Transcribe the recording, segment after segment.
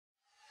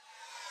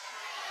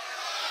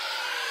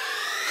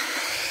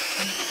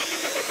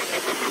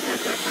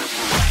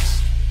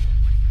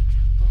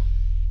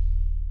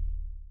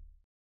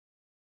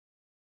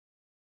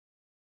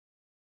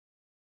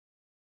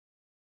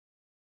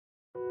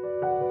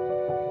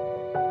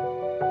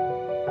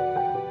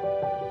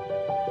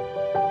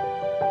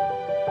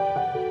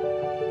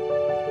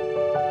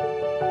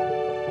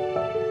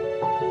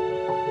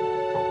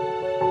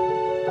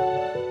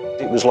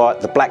was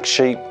like the black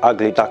sheep,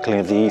 ugly duckling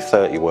of the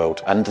E30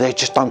 world, and they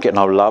just don't get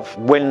no love.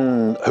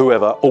 When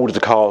whoever ordered the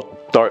car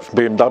direct from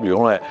BMW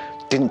on it,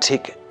 didn't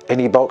tick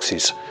any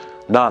boxes,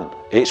 none.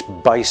 It's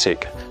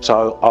basic.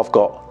 So I've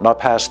got no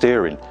power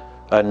steering,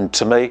 and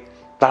to me,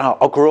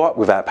 I grew up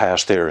without power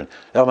steering. You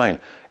know what I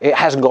mean? It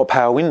hasn't got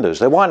power windows,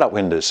 they're wind-up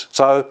windows.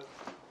 So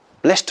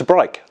less to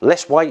brake,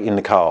 less weight in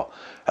the car.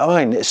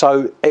 I mean,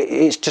 so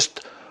it's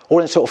just all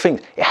that sort of thing.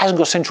 It hasn't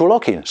got central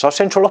locking, so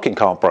central locking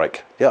can't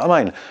brake. You know what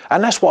I mean?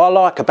 And that's what I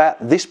like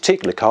about this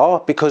particular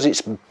car, because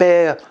it's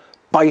bare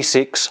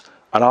basics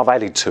and I've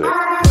added to it.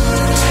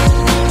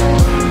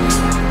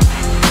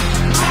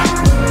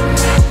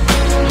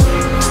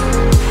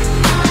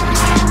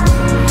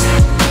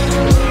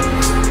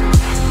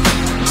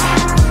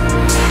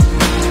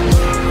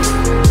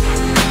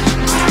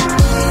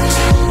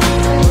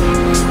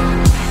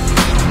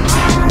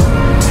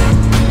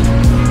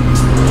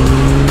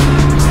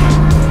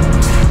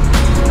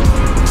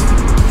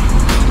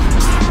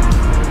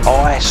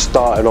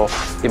 Started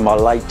off in my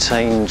late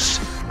teens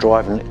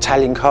driving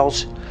Italian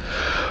cars,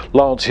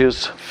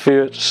 Lancias,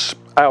 Fiats,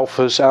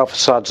 Alfa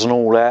Suds and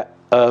all that,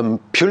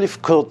 purely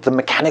for the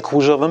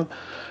mechanicals of them,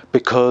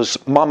 because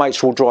my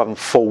mates were all driving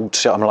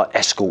Fords, I mean, like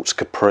Escorts,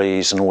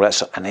 Capris and all that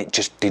stuff, and it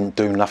just didn't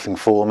do nothing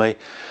for me.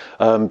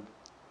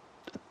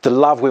 The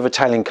love with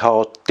Italian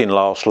cars didn't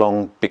last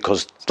long,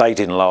 because they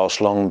didn't last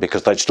long,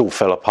 because they still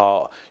fell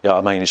apart. You know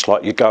what I mean? It's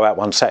like you go out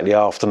one Saturday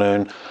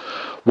afternoon,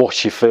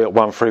 wash your feet at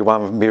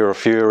 131 Mirror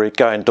Fury,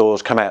 go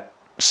indoors, come out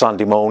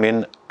Sunday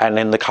morning, and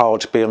then the car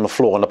would be on the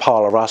floor in a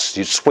pile of rust.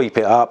 You'd sweep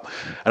it up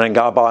and then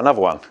go and buy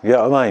another one. You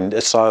know what I mean?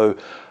 So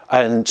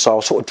I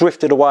sort of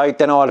drifted away.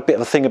 Then I had a bit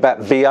of a thing about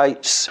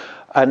V8s,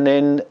 and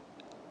then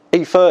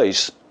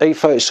E30s.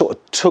 E30 sort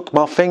of took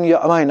my thing, you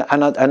know what I mean?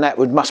 And that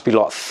must be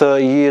like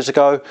 30 years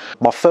ago.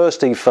 My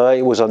first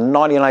E30 was a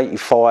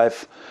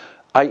 1985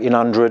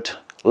 1800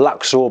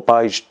 Luxor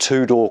beige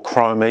 2-door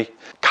chromey.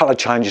 Colour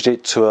changed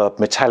it to a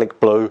metallic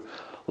blue,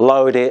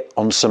 lowered it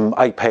on some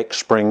Apex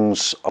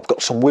springs. I've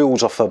got some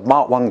wheels off a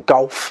Mark 1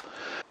 Golf,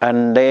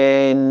 and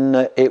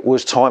then it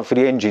was time for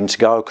the engine to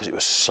go, because it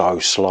was so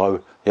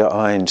slow. You know what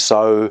I mean?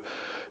 So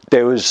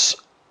there was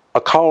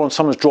a car and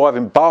someone's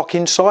driving bark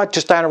inside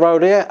just down the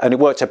road here, and it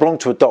worked. It belonged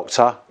to a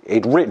doctor.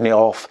 He'd written it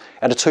off,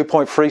 had a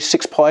 2.3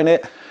 6-pot in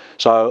it.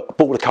 So I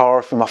bought the car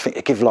off him. I think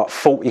he gave like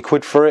 40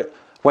 quid for it.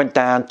 Went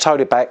down,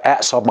 towed it back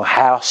outside my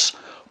house,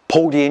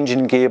 pulled the engine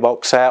and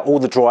gearbox out, all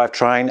the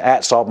drivetrain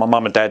outside my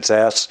mum and dad's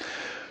house,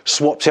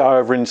 swapped it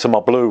over into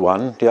my blue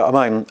one, you know what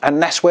I mean? And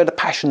that's where the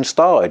passion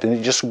started, and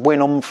it just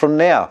went on from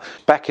there.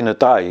 Back in the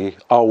day,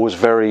 I was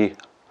very,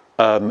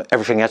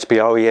 everything had to be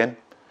OEM,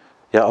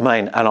 you know what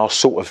I mean? And I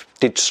sort of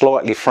did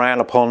slightly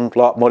frown upon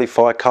like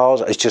modified cars.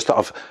 It's just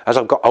that as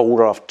I've got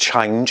older, I've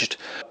changed.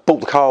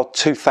 Bought the car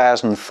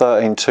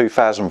 2013,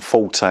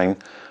 2014.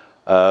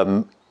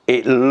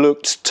 It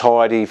looked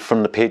tidy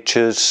from the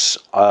pictures.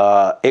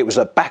 It was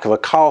at the back of a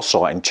car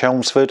site in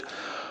Chelmsford.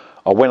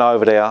 I went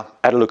over there,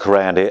 had a look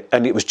around it,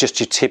 and it was just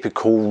your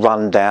typical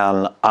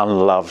rundown,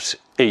 unloved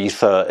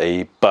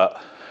E30, but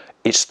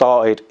it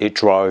started, it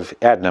drove,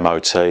 it had an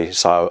MOT,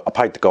 so I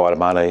paid the guy the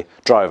money,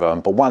 drove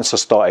home. But once I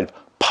started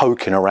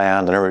poking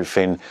around and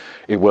everything,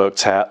 it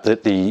worked out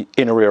that the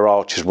inner rear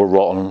arches were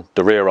rotten,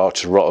 the rear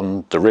arches were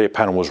rotten, the rear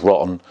panel was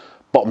rotten,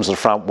 bottoms of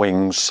the front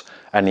wings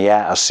and the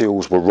outer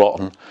seals were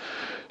rotten.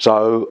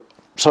 So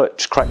it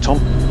just cracked on.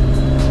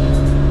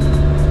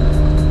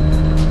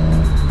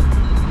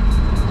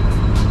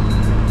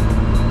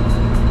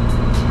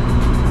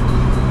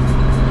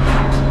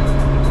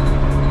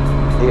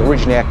 It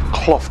originally had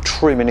cloth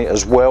trim in it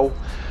as well,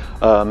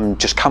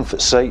 just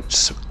comfort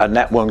seats, and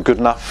that weren't good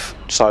enough.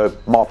 So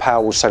my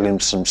pal was selling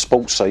some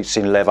sports seats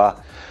in leather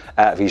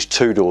out of his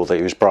 2-door that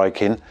he was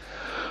breaking,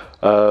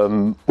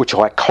 which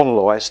I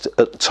economised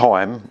at the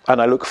time,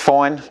 and they look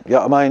fine, you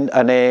know what I mean?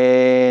 And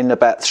then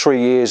about 3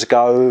 years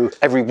ago,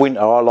 every winter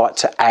I like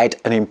to add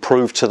and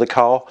improve to the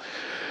car,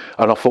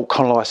 and I thought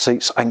economised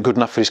seats ain't good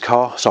enough for this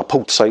car, so I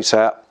pulled the seats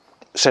out,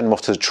 sent them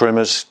off to the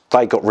trimmers,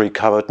 they got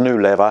recovered,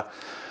 new leather.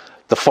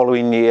 The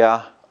following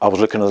year I was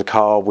looking at the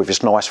car with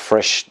this nice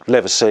fresh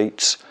leather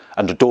seats,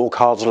 and the door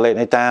cards were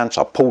letting it down,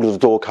 so I pulled the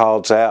door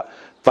cards out,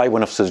 they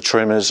went off to the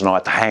trimmers, and I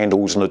had the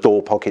handles and the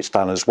door pockets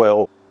done as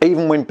well.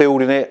 Even when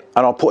building it,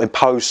 and I'm putting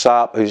posts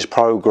up, it's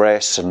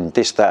progress and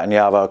this, that and the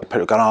other,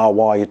 people going, oh,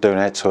 why are you doing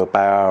that to a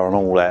Baur and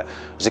all that? I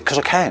said, because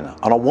I can,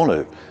 and I want to,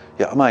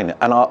 you know what I mean?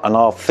 And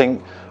I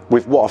think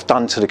with what I've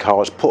done to the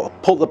car is put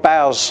the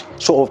Baurs,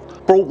 sort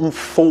of brought them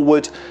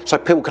forward so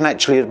people can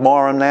actually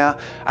admire them now.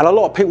 And a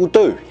lot of people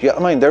do, you know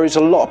what I mean? There is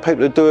a lot of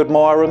people that do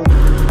admire them.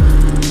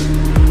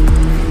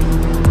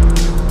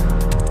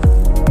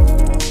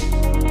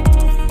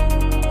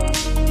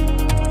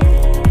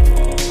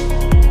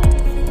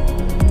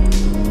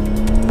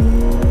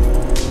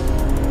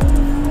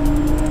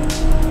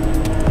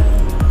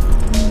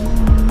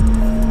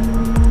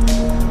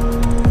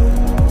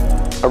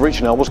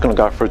 Originally I was going to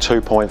go for a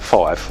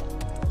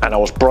 2.5, and I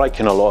was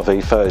braking a lot of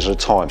E30s at the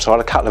time, so I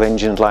had a couple of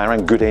engines laying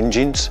around, good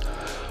engines,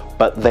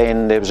 But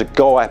then there was a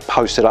guy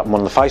posted up on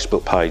one of the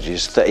Facebook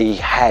pages that he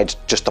had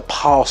just a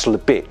parcel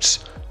of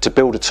bits to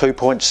build a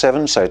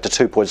 2.7, so the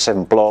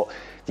 2.7 block,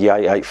 the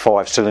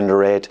 885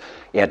 cylinder head,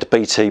 he had the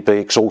BTB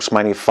exhaust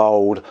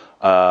manifold,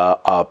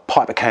 a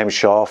Piper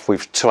camshaft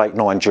with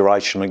 289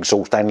 duration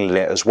exhaust and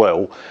inlet as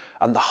well,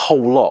 and the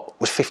whole lot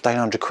was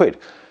 1,500 quid.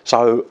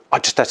 So I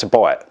just had to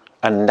buy it,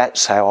 and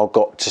that's how I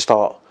got to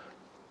start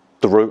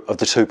the route of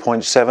the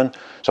 2.7.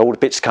 So all the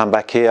bits come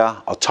back here,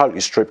 I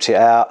totally stripped it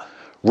out,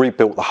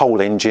 rebuilt the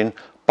whole engine,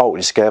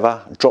 bolted it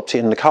together, dropped it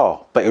in the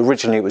car. But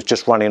originally it was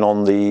just running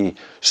on the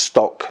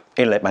stock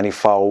inlet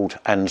manifold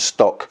and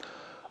stock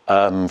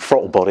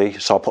throttle body,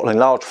 so I put an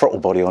enlarged throttle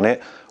body on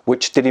it,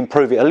 which did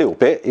improve it a little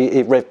bit.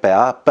 It revved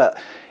better, but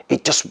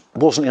it just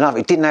wasn't enough.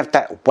 It didn't have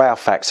that wow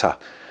factor.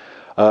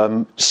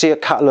 See a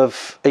couple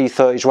of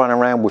E30s running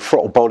around with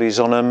throttle bodies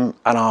on them,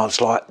 and I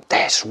was like,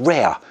 that's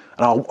rare,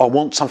 and I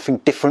want something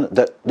different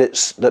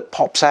that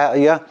pops out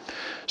of you.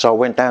 So I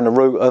went down the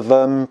route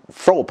of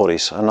throttle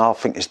bodies, and I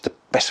think it's the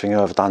best thing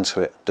I've ever done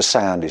to it. The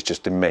sound is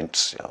just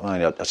immense. I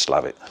mean, I just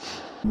love it.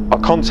 I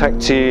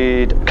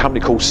contacted a company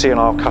called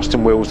C&R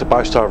Custom Wheels, they're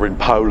based over in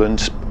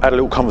Poland. Had a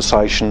little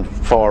conversation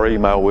via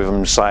email with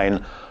them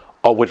saying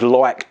I would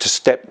like to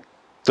step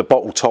the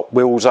Bottletop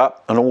wheels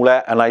up and all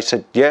that, and they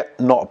said, yeah,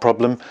 not a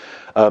problem.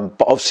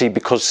 But obviously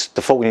because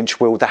the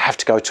 14-inch wheel, they have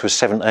to go to a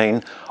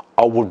 17.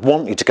 I would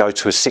want you to go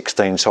to a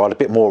 16, so I had a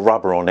bit more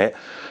rubber on it,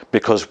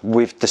 because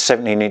with the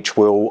 17-inch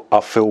wheel, I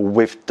feel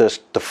with the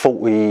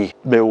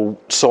 40mm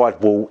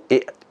sidewall,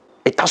 it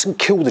doesn't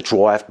kill the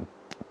drive,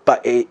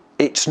 but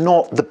it's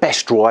not the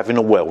best drive in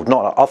the world.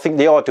 I think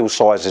the ideal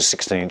size is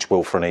 16-inch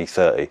wheel for an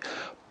E30,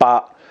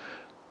 but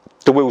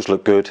the wheels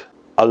look good.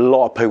 A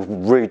lot of people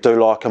really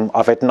do like them.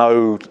 I've had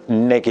no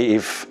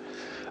negative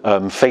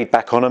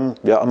feedback on them,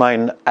 you know what I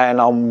mean? And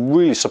I'm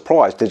really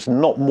surprised there's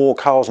not more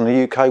cars in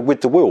the UK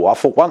with the wheel. I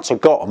thought once I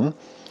got them,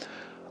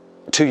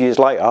 2 years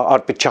later,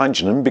 I'd be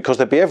changing them because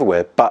they'd be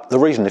everywhere. But the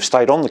reason they've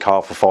stayed on the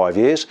car for 5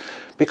 years,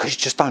 because you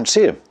just don't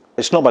see them.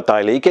 It's not my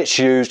daily, it gets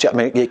used, I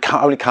mean, it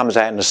only comes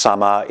out in the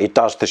summer, it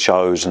does the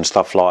shows and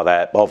stuff like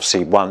that.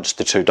 Obviously, once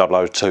the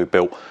 2002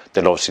 built,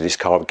 then obviously this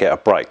car would get a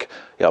break.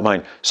 You know what I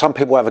mean? Some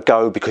people have a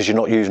go because you're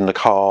not using the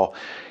car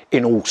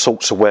in all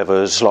sorts of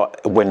weathers, like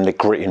when they're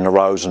gritting the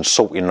roads and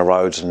salting the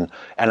roads and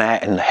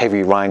out in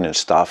heavy rain and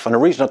stuff. And the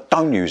reason I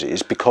don't use it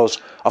is because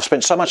I've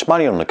spent so much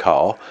money on the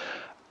car,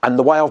 and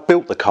the way I've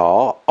built the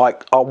car, I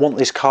want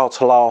this car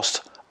to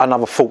last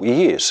another 40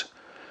 years.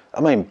 I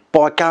mean,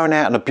 by going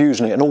out and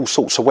abusing it in all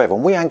sorts of weather,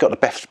 and we ain't got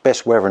the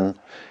best weather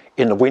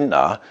in the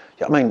winter,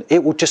 I mean,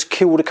 it will just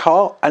kill the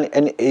car, and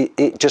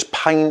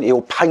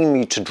it'll pain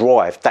me to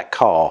drive that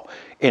car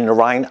in the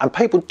rain, and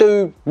people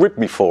do rib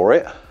me for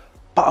it,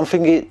 but I'm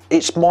thinking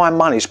it's my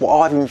money, it's what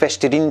I've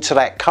invested into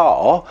that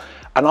car,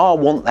 and I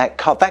want that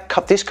car.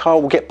 This car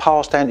will get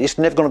passed down, it's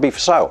never going to be for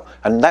sale,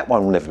 and that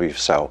one will never be for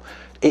sale.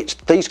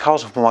 These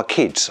cars are for my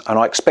kids, and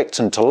I expect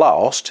them to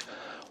last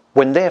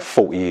when they're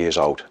 40 years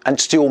old and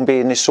still be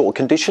in this sort of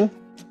condition.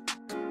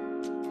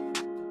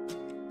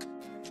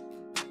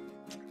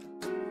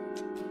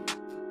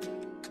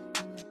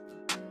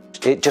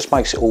 It just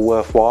makes it all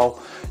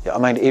worthwhile. I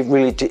mean,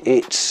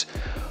 it's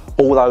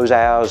all those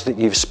hours that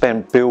you've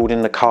spent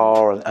building the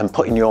car and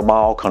putting your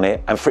mark on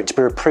it, and for it to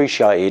be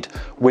appreciated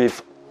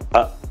with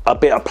a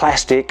bit of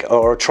plastic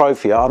or a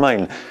trophy. I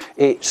mean,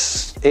 it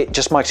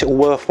just makes it all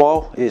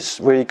worthwhile. It's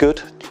really good.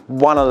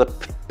 One of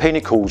the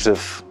pinnacles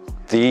of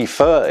the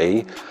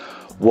E30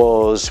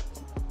 was,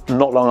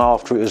 not long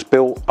after it was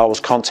built, I was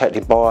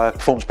contacted by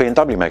Performance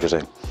BMW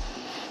magazine,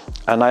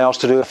 and they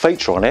asked to do a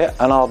feature on it,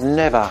 and I've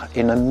never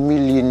in a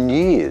million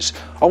years,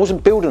 I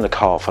wasn't building a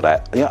car for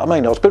that, you know what I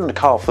mean? I was building a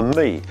car for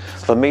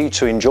me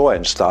to enjoy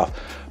and stuff,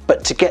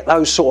 but to get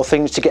those sort of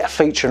things, to get a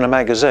feature in a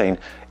magazine,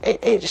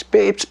 it's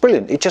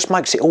brilliant. It just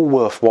makes it all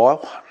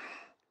worthwhile.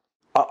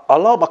 I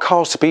like my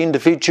cars to be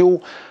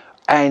individual,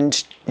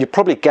 and you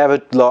probably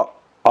gathered, like,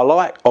 I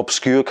like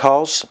obscure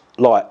cars,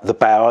 like the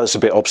Baur is a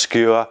bit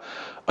obscure,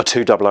 a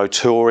 200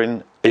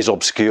 Touring is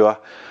obscure,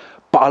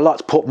 but I like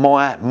to put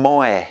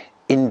my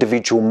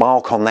individual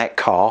mark on that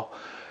car,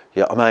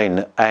 you know what I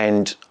mean,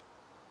 and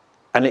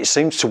it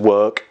seems to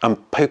work,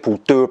 and people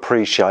do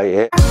appreciate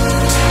it.